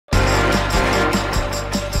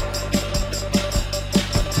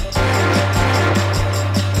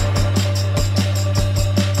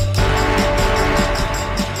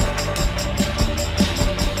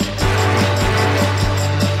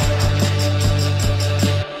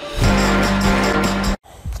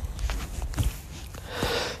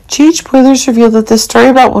GH Boilers revealed that the story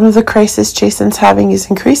about one of the crises Jason's having is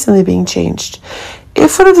increasingly being changed.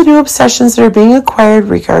 If one of the new obsessions that are being acquired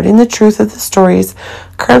regarding the truth of the stories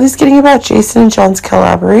Carly's getting about Jason and John's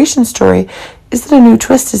collaboration story is that a new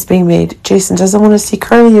twist is being made. Jason doesn't want to see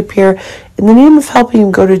Carly appear in the name of helping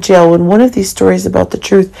him go to jail when one of these stories about the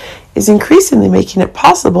truth is increasingly making it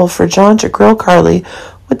possible for John to grill Carly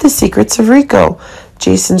with the secrets of Rico.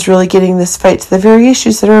 Jason's really getting this fight to the very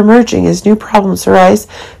issues that are emerging as new problems arise.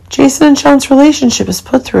 Jason and John's relationship is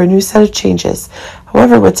put through a new set of changes.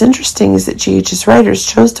 However, what's interesting is that GH's writers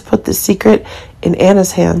chose to put the secret in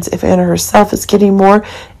Anna's hands. If Anna herself is getting more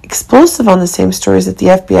explosive on the same stories that the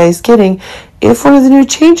FBI is getting, if one of the new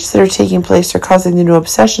changes that are taking place are causing the new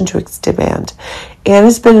obsession to expand.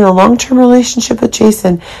 Anna's been in a long-term relationship with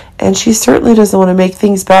Jason, and she certainly doesn't want to make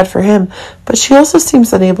things bad for him, but she also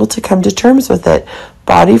seems unable to come to terms with it.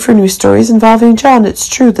 Body for new stories involving John, it's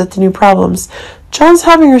true that the new problems John's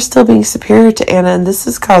having are still being superior to Anna, and this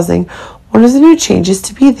is causing one of the new changes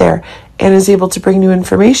to be there. Anna is able to bring new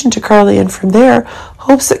information to Carly, and from there,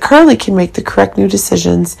 hopes that Carly can make the correct new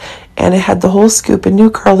decisions. Anna had the whole scoop and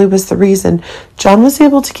knew Carly was the reason John was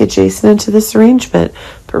able to get Jason into this arrangement.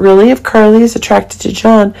 But really, if Carly is attracted to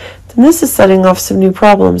John, then this is setting off some new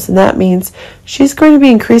problems, and that means she's going to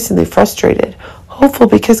be increasingly frustrated. Hopeful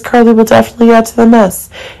because Carly will definitely add to the mess.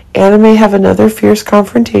 Anna may have another fierce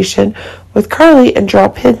confrontation with Carly and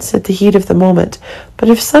drop hints at the heat of the moment. But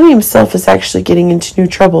if Sonny himself is actually getting into new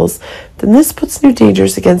troubles, then this puts new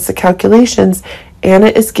dangers against the calculations Anna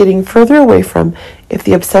is getting further away from. If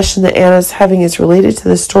the obsession that Anna is having is related to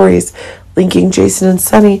the stories linking Jason and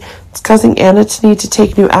Sonny, it's causing Anna to need to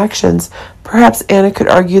take new actions. Perhaps Anna could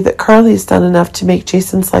argue that Carly has done enough to make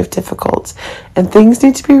Jason's life difficult, and things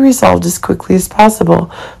need to be resolved as quickly as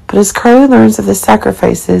possible. But as Carly learns of the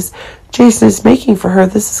sacrifices Jason is making for her,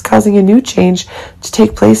 this is causing a new change to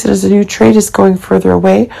take place, and as a new trait is going further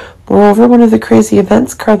away. Moreover, one of the crazy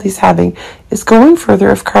events Carly's having is going further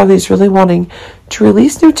if Carly's really wanting to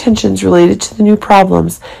release new tensions related to the new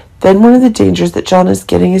problems. Then one of the dangers that John is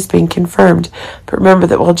getting is being confirmed. But remember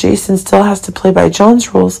that while Jason still has to play by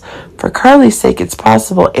John's rules, for Carly's sake, it's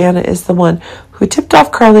possible Anna is the one who tipped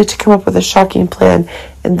off Carly to come up with a shocking plan,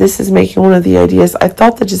 and this is making one of the ideas I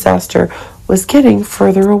thought the disaster was getting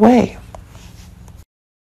further away.